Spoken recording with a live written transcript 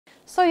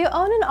So you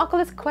own an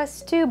Oculus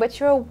Quest 2, but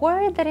you're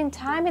worried that in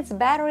time its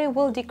battery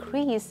will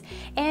decrease,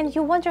 and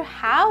you wonder,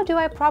 how do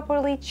I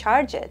properly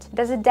charge it?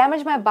 Does it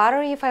damage my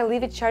battery if I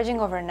leave it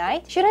charging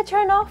overnight? Should I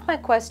turn off my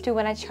Quest 2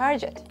 when I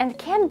charge it? And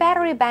can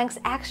battery banks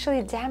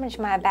actually damage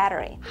my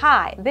battery?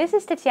 Hi, this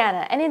is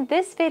Tatiana, and in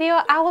this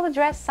video I will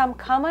address some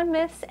common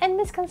myths and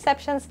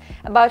misconceptions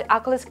about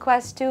Oculus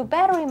Quest 2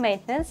 battery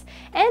maintenance,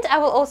 and I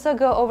will also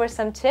go over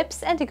some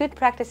tips and good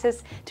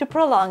practices to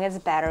prolong its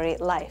battery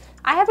life.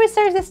 I have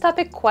researched this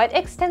topic quite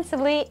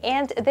extensively,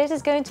 and this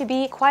is going to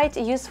be quite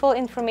useful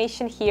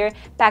information here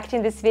packed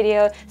in this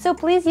video, so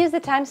please use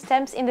the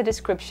timestamps in the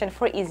description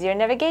for easier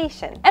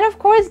navigation. And of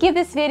course, give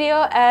this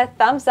video a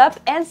thumbs up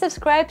and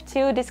subscribe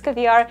to Disco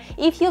VR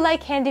if you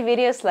like handy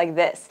videos like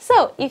this.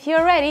 So, if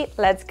you're ready,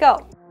 let's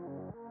go!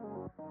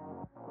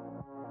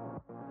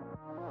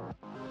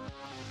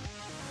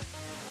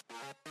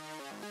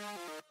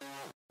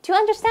 To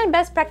understand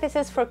best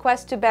practices for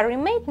Quest 2 battery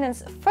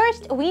maintenance,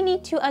 first we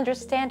need to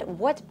understand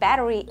what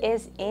battery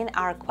is in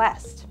our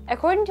Quest.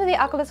 According to the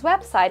Oculus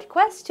website,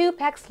 Quest 2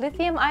 packs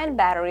lithium-ion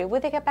battery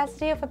with a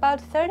capacity of about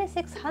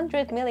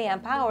 3600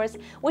 mAh,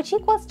 which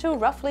equals to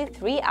roughly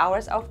 3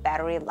 hours of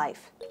battery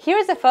life. Here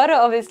is a photo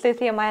of this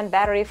lithium-ion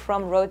battery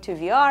from Road to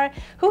VR,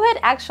 who had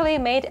actually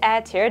made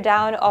a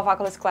teardown of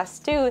Oculus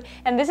Quest 2,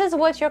 and this is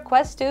what your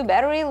Quest 2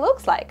 battery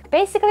looks like.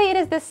 Basically, it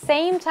is the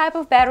same type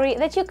of battery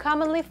that you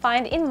commonly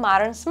find in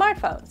modern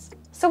smartphones.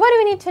 So what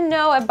do we need to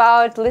know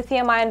about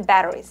lithium-ion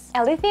batteries?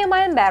 A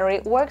lithium-ion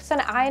battery works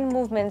on ion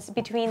movements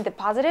between the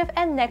positive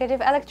and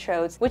negative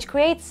electrodes, which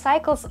create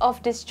cycles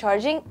of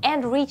discharging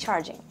and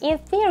recharging. In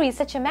theory,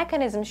 such a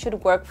mechanism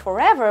should work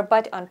forever,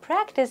 but on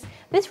practice,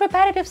 these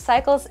repetitive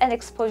cycles and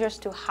exposures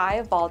to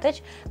high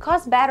voltage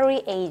cause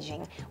battery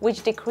aging,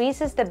 which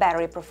decreases the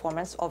battery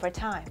performance over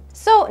time.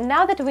 So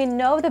now that we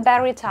know the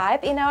battery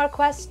type in our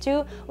Quest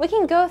 2, we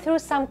can go through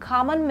some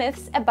common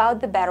myths about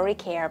the battery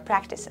care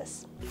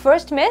practices.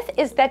 First myth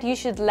is that you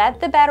should let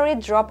the battery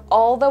drop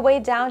all the way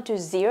down to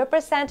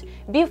 0%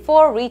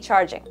 before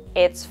recharging.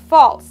 It's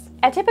false.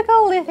 A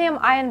typical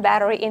lithium-ion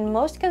battery in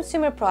most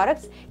consumer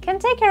products can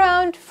take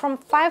around from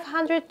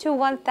 500 to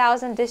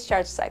 1000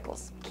 discharge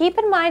cycles. Keep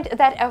in mind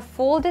that a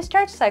full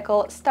discharge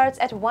cycle starts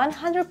at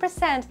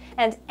 100%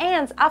 and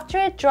ends after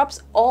it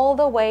drops all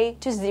the way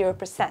to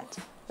 0%.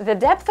 The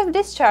depth of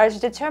discharge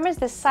determines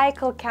the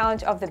cycle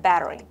count of the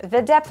battery.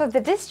 The depth of the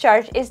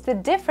discharge is the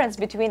difference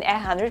between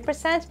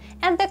 100%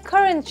 and the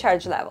current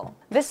charge level.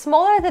 The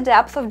smaller the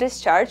depth of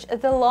discharge,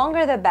 the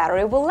longer the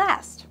battery will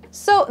last.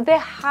 So, the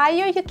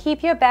higher you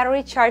keep your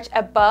battery charge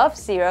above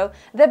zero,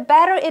 the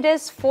better it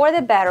is for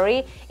the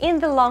battery in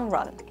the long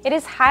run. It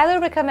is highly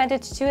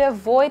recommended to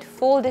avoid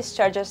full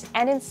discharges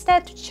and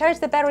instead to charge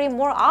the battery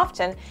more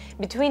often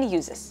between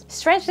uses.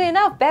 Strangely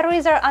enough,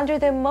 batteries are under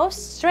the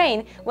most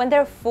strain when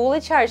they're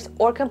fully charged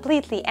or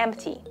completely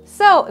empty.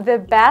 So, the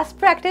best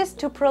practice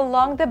to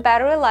prolong the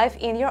battery life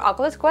in your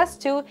Oculus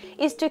Quest 2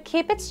 is to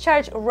keep its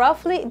charge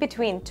roughly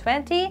between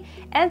 20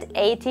 and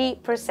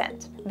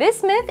 80%.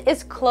 This myth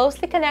is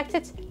closely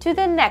connected to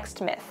the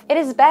next myth. It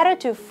is better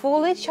to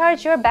fully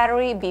charge your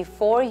battery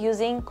before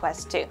using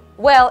Quest 2.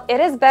 Well, it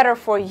is better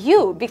for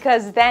you,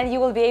 because then you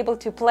will be able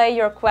to play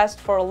your Quest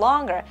for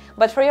longer,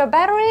 but for your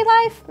battery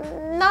life,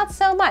 not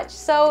so much.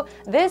 So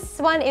this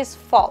one is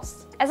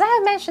false. As I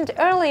have mentioned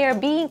earlier,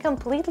 being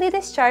completely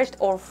discharged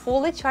or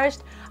fully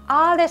charged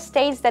are the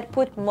states that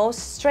put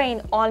most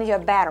strain on your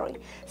battery.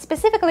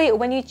 Specifically,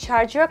 when you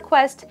charge your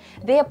Quest,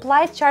 the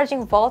applied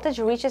charging voltage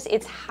reaches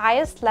its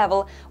highest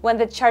level when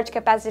the charge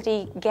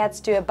capacity gets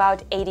to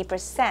about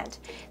 80%.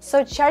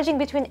 So charging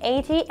between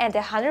 80 and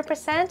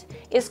 100%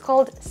 is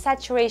called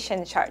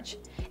saturation charge.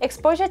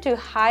 Exposure to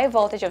high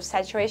voltage of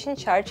saturation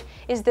charge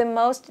is the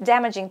most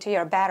damaging to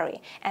your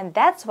battery, and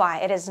that's why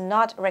it is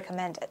not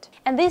recommended.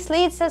 And this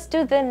leads us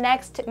to the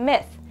next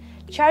myth.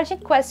 Charging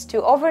Quest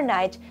 2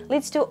 overnight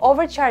leads to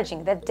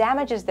overcharging that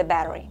damages the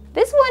battery.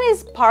 This one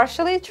is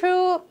partially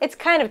true, it's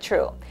kind of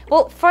true.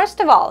 Well,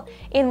 first of all,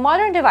 in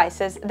modern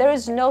devices, there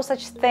is no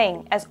such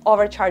thing as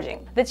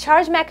overcharging. The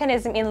charge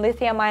mechanism in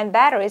lithium-ion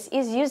batteries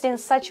is used in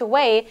such a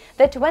way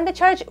that when the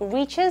charge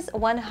reaches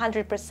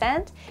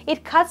 100%,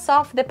 it cuts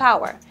off the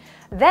power.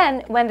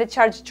 Then, when the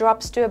charge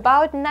drops to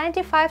about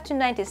 95 to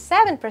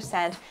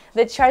 97%,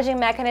 the charging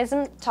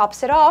mechanism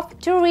tops it off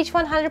to reach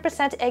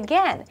 100%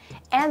 again,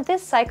 and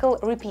this cycle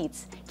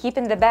repeats,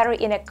 keeping the battery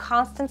in a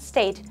constant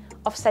state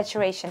of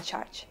saturation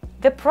charge.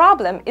 The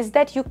problem is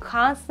that you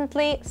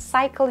constantly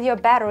cycle your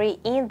battery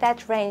in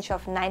that range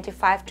of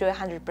 95 to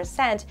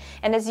 100%,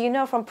 and as you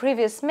know from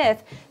previous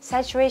myth,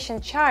 saturation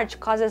charge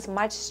causes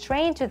much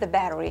strain to the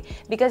battery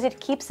because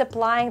it keeps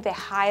applying the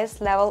highest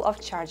level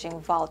of charging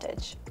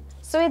voltage.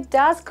 So it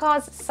does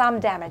cause some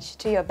damage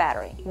to your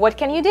battery. What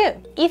can you do?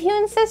 If you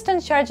insist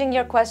on charging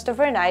your Quest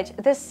overnight,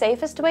 the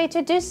safest way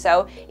to do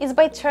so is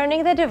by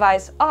turning the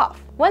device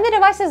off. When the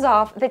device is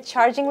off, the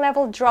charging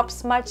level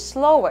drops much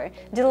slower,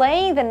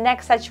 delaying the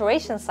next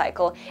saturation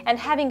cycle and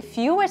having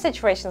fewer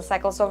saturation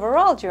cycles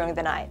overall during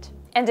the night.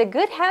 And a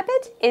good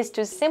habit is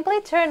to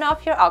simply turn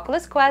off your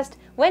Oculus Quest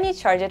when you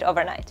charge it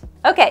overnight.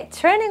 Okay,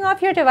 turning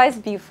off your device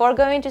before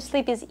going to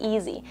sleep is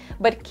easy,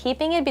 but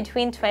keeping it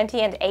between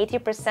 20 and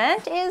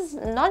 80% is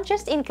not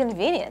just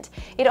inconvenient,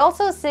 it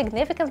also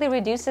significantly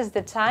reduces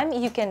the time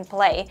you can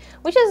play,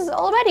 which is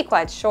already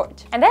quite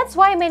short. And that's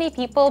why many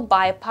people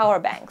buy power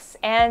banks,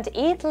 and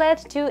it led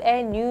to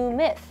a new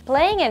myth.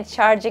 Playing and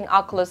charging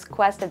Oculus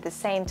Quest at the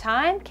same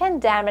time can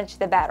damage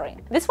the battery.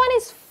 This one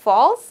is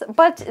false,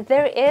 but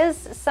there is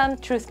some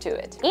truth to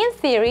it. In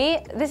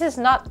theory, this is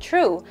not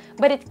true,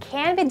 but it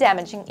can be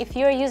damaging if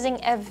you're using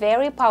a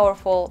very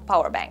powerful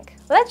power bank.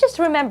 Let's just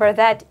remember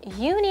that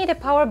you need a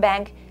power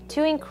bank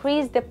to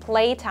increase the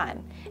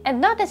playtime, and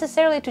not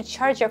necessarily to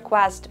charge your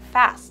Quest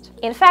fast.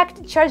 In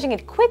fact, charging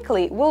it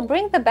quickly will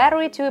bring the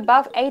battery to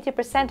above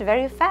 80%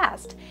 very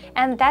fast,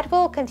 and that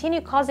will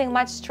continue causing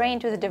much strain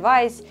to the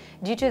device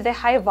due to the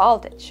high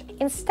voltage.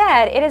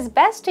 Instead, it is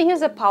best to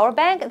use a power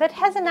bank that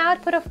has an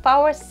output of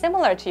power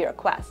similar to your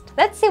Quest.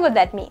 Let's see what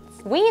that means.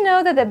 We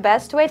know that the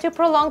best way to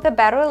prolong the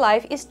battery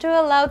life is to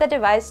allow the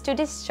device to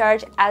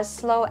discharge as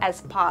slow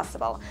as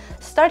possible,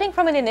 starting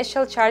from an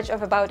initial charge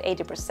of about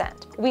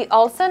 80%. We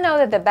also know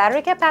that the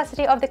battery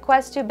capacity of the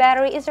Quest 2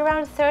 battery is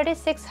around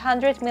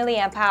 3600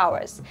 mAh,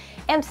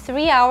 and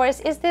 3 hours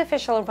is the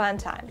official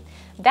runtime.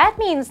 That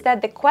means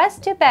that the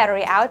Quest 2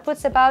 battery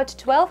outputs about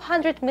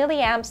 1200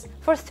 milliamps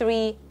for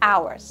 3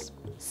 hours.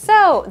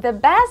 So, the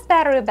best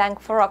battery bank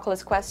for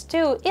Oculus Quest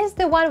 2 is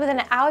the one with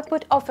an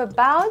output of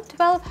about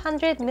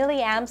 1200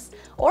 milliamps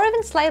or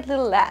even slightly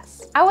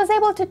less. I was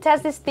able to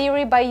test this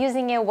theory by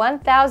using a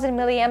 1000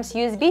 milliamps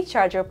USB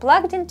charger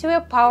plugged into a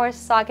power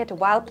socket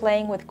while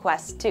playing with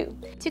Quest 2.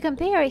 To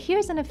compare,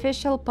 here's an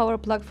official power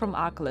plug from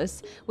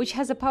Oculus, which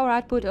has a power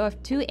output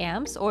of 2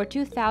 amps or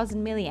 2000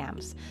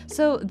 milliamps.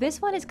 So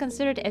this one is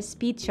considered a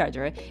speed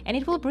charger, and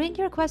it will bring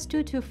your Quest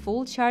 2 to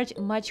full charge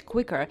much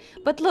quicker.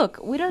 But look,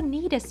 we don't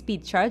need a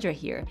speed charger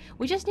here.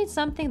 We just need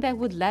something that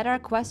would let our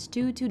Quest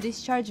 2 to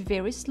discharge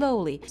very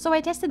slowly. So I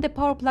tested the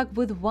power plug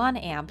with 1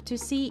 amp to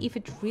see if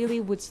it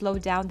really would slow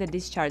down the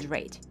discharge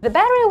rate. The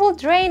battery will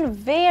drain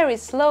very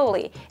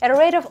slowly, at a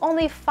rate of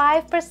only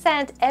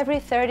 5% every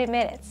 30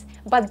 minutes.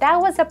 But that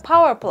was a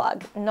power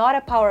plug, not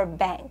a power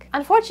bank.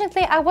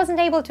 Unfortunately, I wasn't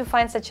able to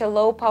find such a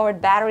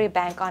low-powered battery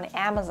bank on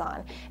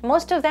Amazon.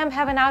 Most of them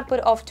have an output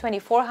of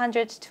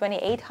 2400 to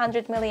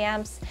 2800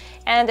 milliamps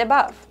and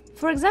above.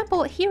 For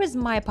example, here is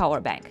my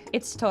power bank.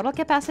 Its total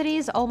capacity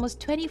is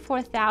almost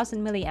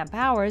 24,000 milliamp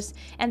hours,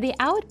 and the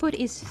output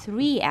is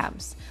 3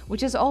 amps,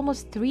 which is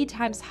almost 3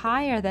 times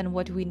higher than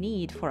what we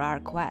need for our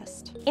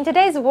Quest. In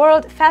today's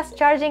world, fast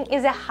charging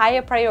is a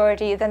higher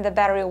priority than the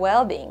battery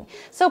well-being.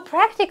 So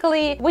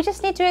practically, we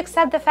just need to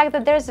accept the fact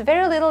that there's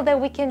very little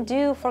that we can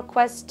do for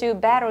Quest 2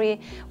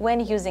 battery when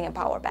using a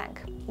power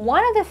bank.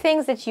 One of the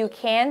things that you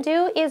can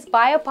do is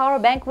buy a power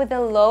bank with a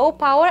low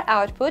power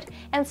output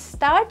and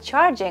start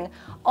charging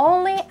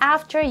only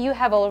after you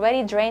have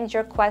already drained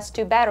your Quest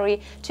 2 battery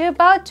to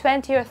about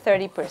 20 or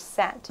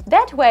 30%.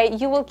 That way,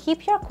 you will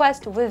keep your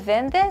Quest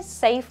within the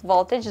safe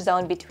voltage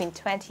zone between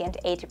 20 and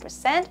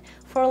 80%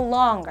 for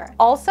longer.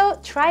 Also,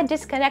 try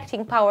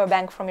disconnecting power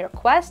bank from your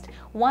Quest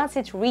once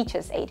it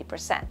reaches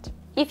 80%.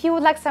 If you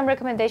would like some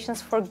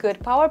recommendations for good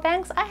power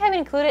banks, I have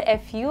included a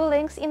few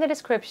links in the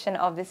description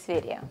of this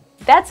video.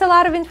 That's a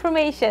lot of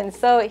information,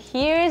 so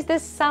here's the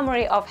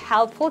summary of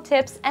helpful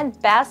tips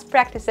and best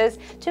practices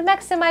to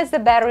maximize the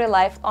battery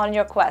life on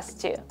your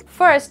Quest 2.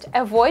 First,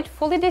 avoid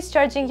fully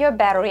discharging your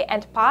battery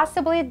and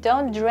possibly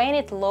don't drain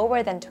it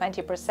lower than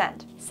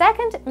 20%.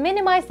 Second,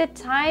 minimize the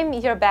time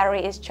your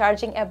battery is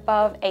charging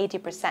above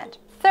 80%.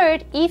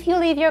 Third, if you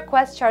leave your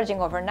Quest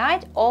charging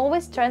overnight,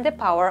 always turn the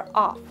power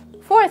off.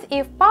 Fourth,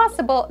 if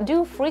possible,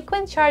 do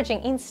frequent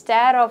charging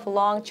instead of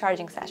long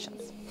charging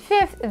sessions.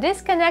 Fifth,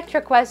 disconnect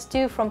your Quest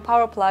 2 from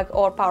power plug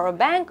or power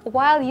bank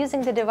while using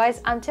the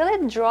device until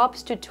it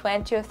drops to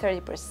 20 or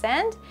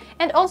 30%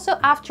 and also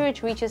after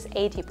it reaches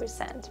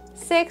 80%.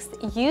 Sixth,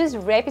 use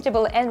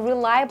reputable and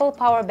reliable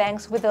power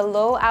banks with a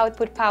low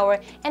output power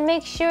and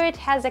make sure it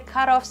has a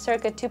cutoff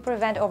circuit to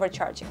prevent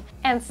overcharging.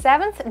 And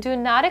seventh, do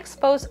not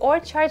expose or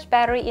charge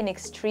battery in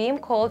extreme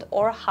cold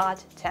or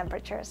hot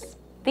temperatures.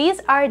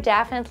 These are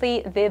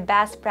definitely the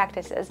best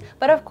practices,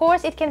 but of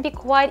course it can be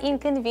quite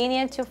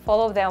inconvenient to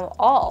follow them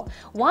all.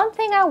 One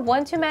thing I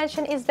want to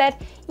mention is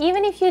that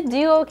even if you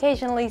do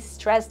occasionally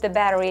stress the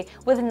battery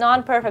with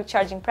non-perfect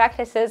charging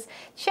practices,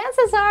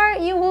 chances are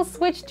you will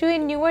switch to a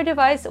newer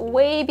device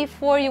way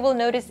before you will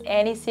notice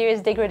any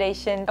serious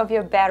degradation of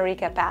your battery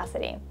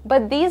capacity.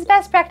 But these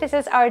best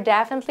practices are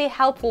definitely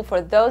helpful for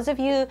those of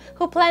you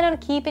who plan on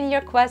keeping your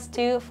Quest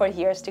 2 for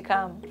years to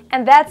come.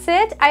 And that's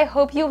it. I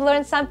hope you've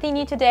learned something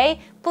new today.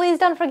 Please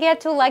don't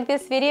forget to like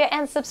this video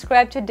and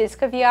subscribe to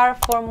Disco VR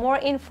for more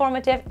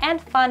informative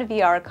and fun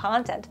VR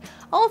content.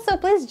 Also,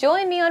 please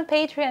join me on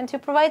Patreon to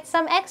provide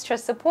some extra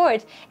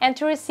support and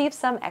to receive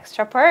some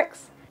extra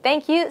perks.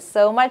 Thank you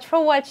so much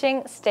for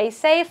watching, stay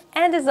safe,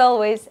 and as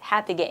always,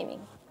 happy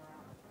gaming!